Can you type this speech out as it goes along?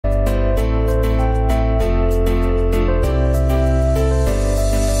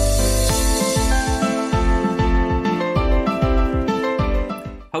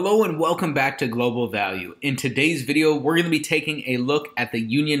Hello and welcome back to Global Value. In today's video, we're going to be taking a look at the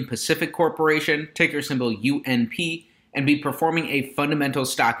Union Pacific Corporation, ticker symbol UNP, and be performing a fundamental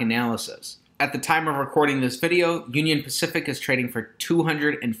stock analysis. At the time of recording this video, Union Pacific is trading for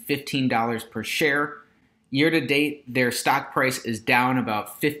 $215 per share. Year to date, their stock price is down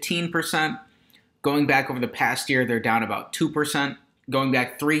about 15%. Going back over the past year, they're down about 2%. Going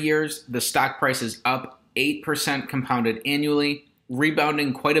back 3 years, the stock price is up 8% compounded annually,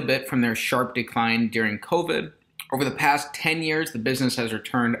 rebounding quite a bit from their sharp decline during COVID. Over the past 10 years, the business has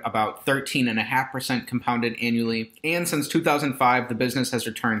returned about 13.5% compounded annually. And since 2005, the business has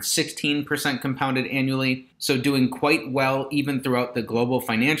returned 16% compounded annually. So doing quite well even throughout the global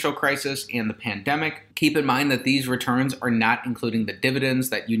financial crisis and the pandemic. Keep in mind that these returns are not including the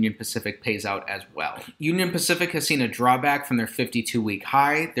dividends that Union Pacific pays out as well. Union Pacific has seen a drawback from their 52-week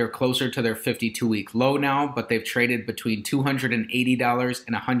high. They're closer to their 52-week low now, but they've traded between $280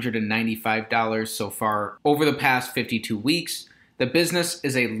 and $195 so far over the past 52 weeks. The business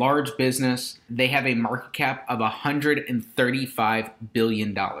is a large business. They have a market cap of $135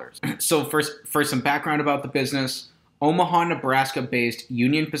 billion. So for some background about the business, Omaha, Nebraska-based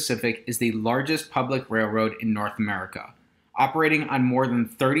Union Pacific is the largest public railroad in North America, operating on more than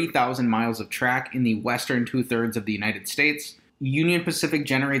 30,000 miles of track in the western two-thirds of the United States. Union Pacific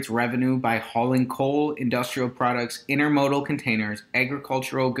generates revenue by hauling coal, industrial products, intermodal containers,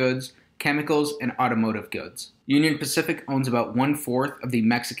 agricultural goods, chemicals, and automotive goods. Union Pacific owns about 1/4 of the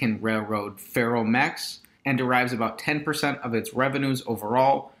Mexican railroad Ferromex and derives about 10% of its revenues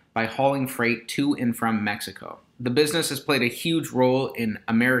overall by hauling freight to and from Mexico. The business has played a huge role in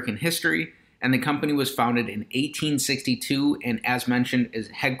American history, and the company was founded in 1862 and, as mentioned, is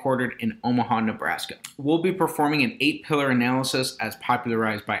headquartered in Omaha, Nebraska. We'll be performing an 8-pillar analysis as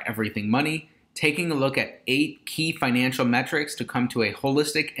popularized by Everything Money, taking a look at 8 key financial metrics to come to a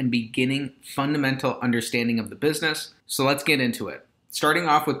holistic and beginning fundamental understanding of the business. So let's get into it. Starting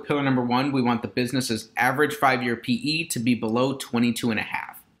off with pillar number 1, we want the business's average 5-year PE to be below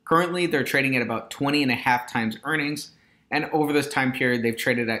 22.5. Currently, they're trading at about 20.5 times earnings, and over this time period, they've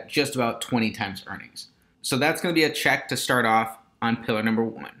traded at just about 20 times earnings. So that's going to be a check to start off on pillar number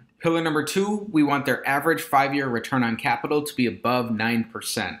 1. Pillar number 2, we want their average 5-year return on capital to be above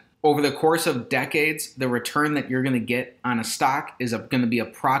 9%. Over the course of decades, the return that you're going to get on a stock is going to be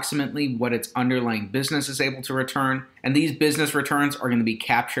approximately what its underlying business is able to return, and these business returns are going to be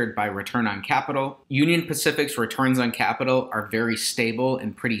captured by return on capital. Union Pacific's returns on capital are very stable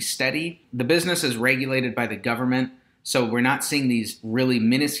and pretty steady. The business is regulated by the government, so we're not seeing these really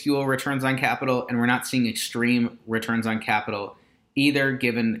minuscule returns on capital, and we're not seeing extreme returns on capital either,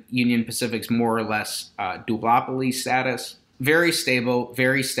 given Union Pacific's more or less duopoly status. Very stable,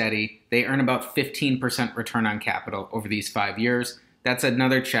 very steady. They earn about 15% return on capital over these 5 years. That's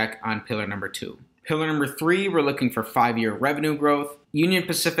another check on pillar number 2. Pillar number 3, we're looking for 5-year revenue growth. Union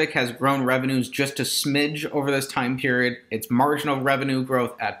Pacific has grown revenues just a smidge over this time period. It's marginal revenue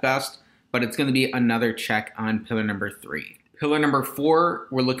growth at best, but it's going to be another check on pillar number 3. Pillar number 4,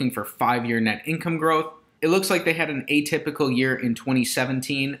 we're looking for 5-year net income growth. It looks like they had an atypical year in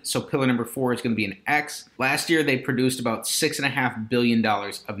 2017, so pillar number 4 is going to be an X. Last year, they produced about $6.5 billion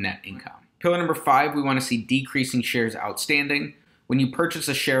of net income. Pillar number 5, we want to see decreasing shares outstanding. When you purchase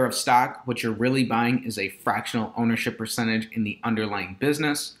a share of stock, what you're really buying is a fractional ownership percentage in the underlying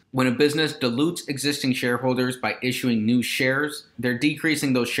business. When a business dilutes existing shareholders by issuing new shares, they're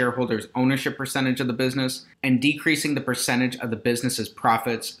decreasing those shareholders' ownership percentage of the business and decreasing the percentage of the business's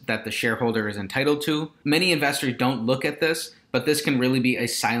profits that the shareholder is entitled to. Many investors don't look at this, but this can really be a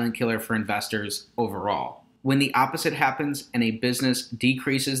silent killer for investors overall. When the opposite happens and a business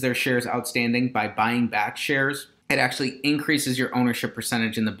decreases their shares outstanding by buying back shares, it actually increases your ownership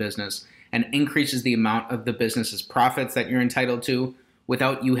percentage in the business and increases the amount of the business's profits that you're entitled to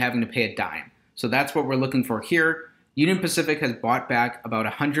without you having to pay a dime. So that's what we're looking for here. Union Pacific has bought back about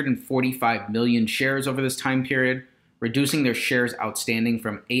 145 million shares over this time period, reducing their shares outstanding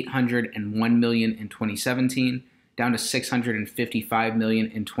from 801 million in 2017 down to 655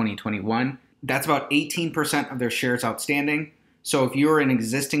 million in 2021. That's about 18% of their shares outstanding. So if you're an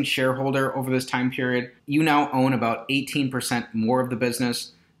existing shareholder over this time period, you now own about 18% more of the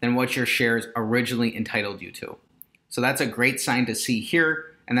business than what your shares originally entitled you to. So that's a great sign to see here,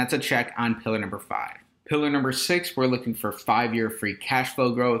 and that's a check on pillar number 5. Pillar number 6, we're looking for 5-year free cash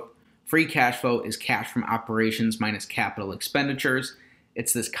flow growth. Free cash flow is cash from operations minus capital expenditures.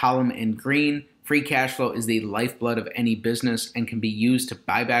 It's this column in green. Free cash flow is the lifeblood of any business and can be used to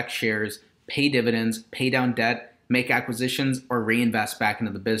buy back shares, pay dividends, pay down debt, make acquisitions, or reinvest back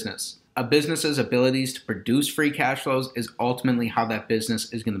into the business. A business's abilities to produce free cash flows is ultimately how that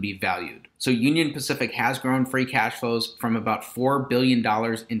business is going to be valued. So Union Pacific has grown free cash flows from about $4 billion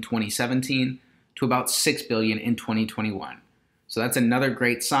in 2017 to about $6 billion in 2021. So that's another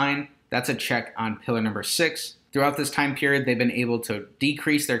great sign. That's a check on pillar number 6. Throughout this time period, they've been able to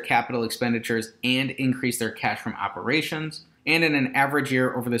decrease their capital expenditures and increase their cash from operations. And in an average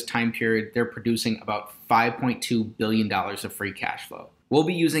year over this time period, they're producing about $5.2 billion of free cash flow. We'll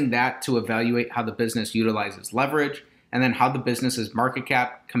be using that to evaluate how the business utilizes leverage and then how the business's market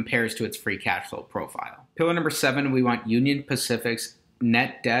cap compares to its free cash flow profile. Pillar number 7, we want Union Pacific's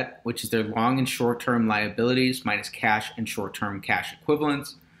net debt, which is their long and short-term liabilities minus cash and short-term cash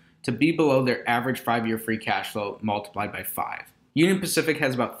equivalents, to be below their average 5-year free cash flow multiplied by 5. Union Pacific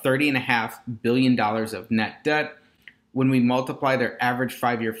has about $30.5 billion of net debt. When we multiply their average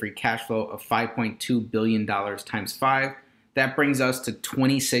 5-year free cash flow of $5.2 billion times 5, that brings us to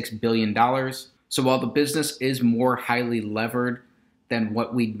 $26 billion. So while the business is more highly levered than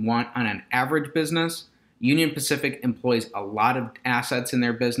what we'd want on an average business, Union Pacific employs a lot of assets in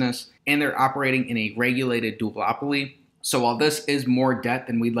their business, and they're operating in a regulated duopoly. So while this is more debt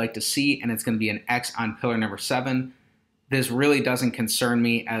than we'd like to see, and it's going to be an X on pillar number 7, this really doesn't concern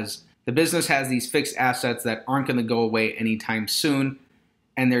me, as the business has these fixed assets that aren't going to go away anytime soon,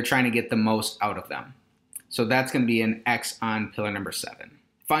 and they're trying to get the most out of them. So that's going to be an X on pillar number 7.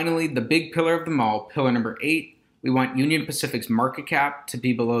 Finally, the big pillar of them all, pillar number 8, we want Union Pacific's market cap to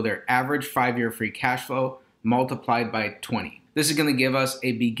be below their average 5-year free cash flow multiplied by 20. This is going to give us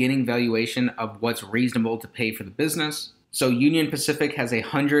a beginning valuation of what's reasonable to pay for the business. So Union Pacific has a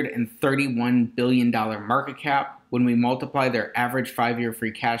 $131 billion market cap. When we multiply their average 5-year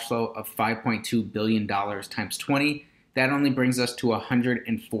free cash flow of $5.2 billion times 20, that only brings us to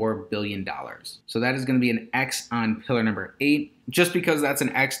 $104 billion. So that is going to be an X on pillar number 8. Just because that's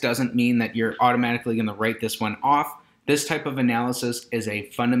an X doesn't mean that you're automatically going to write this one off. This type of analysis is a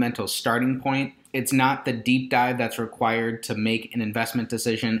fundamental starting point. It's not the deep dive that's required to make an investment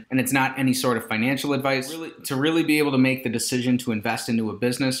decision, and it's not any sort of financial advice. To really be able to make the decision to invest into a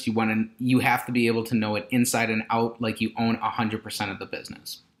business, you have to be able to know it inside and out, like you own 100% of the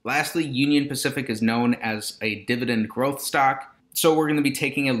business. Lastly, Union Pacific is known as a dividend growth stock, so we're going to be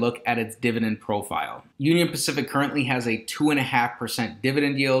taking a look at its dividend profile. Union Pacific currently has a 2.5%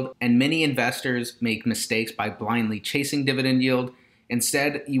 dividend yield, and many investors make mistakes by blindly chasing dividend yield.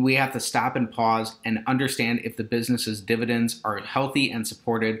 Instead, we have to stop and pause and understand if the business's dividends are healthy and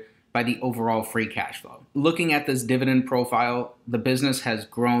supported by the overall free cash flow. Looking at this dividend profile, the business has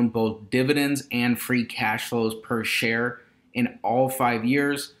grown both dividends and free cash flows per share in all 5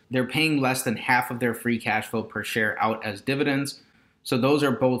 years. They're paying less than half of their free cash flow per share out as dividends. So those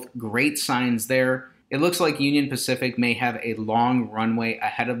are both great signs there. It looks like Union Pacific may have a long runway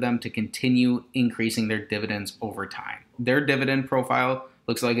ahead of them to continue increasing their dividends over time. Their dividend profile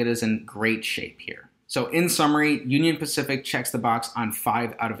looks like it is in great shape here. So in summary, Union Pacific checks the box on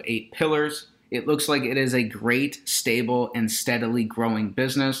 5 out of 8 pillars. It looks like it is a great, stable, and steadily growing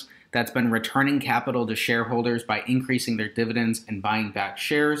business that's been returning capital to shareholders by increasing their dividends and buying back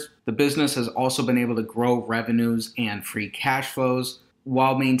shares. The business has also been able to grow revenues and free cash flows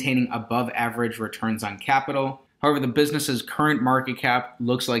while maintaining above average returns on capital. However, the business's current market cap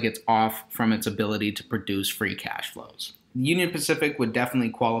looks like it's off from its ability to produce free cash flows. Union Pacific would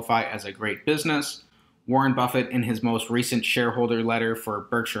definitely qualify as a great business. Warren Buffett, in his most recent shareholder letter for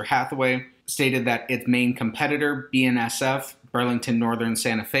Berkshire Hathaway, stated that its main competitor, BNSF, Burlington Northern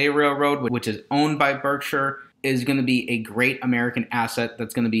Santa Fe Railroad, which is owned by Berkshire, is going to be a great American asset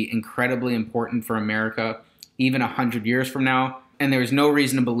that's going to be incredibly important for America even 100 years from now. And there's no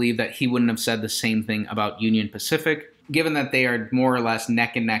reason to believe that he wouldn't have said the same thing about Union Pacific, given that they are more or less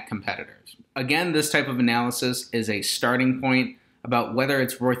neck-and-neck competitors. Again, this type of analysis is a starting point about whether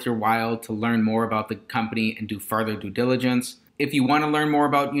it's worth your while to learn more about the company and do further due diligence. If you want to learn more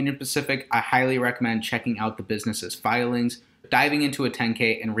about Union Pacific, I highly recommend checking out the business's filings, diving into a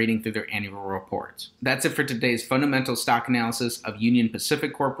 10K, and reading through their annual reports. That's it for today's fundamental stock analysis of Union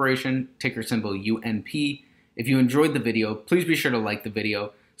Pacific Corporation, ticker symbol UNP. If you enjoyed the video, please be sure to like the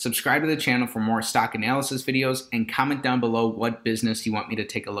video, subscribe to the channel for more stock analysis videos, and comment down below what business you want me to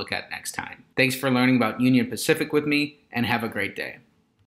take a look at next time. Thanks for learning about Union Pacific with me, and have a great day.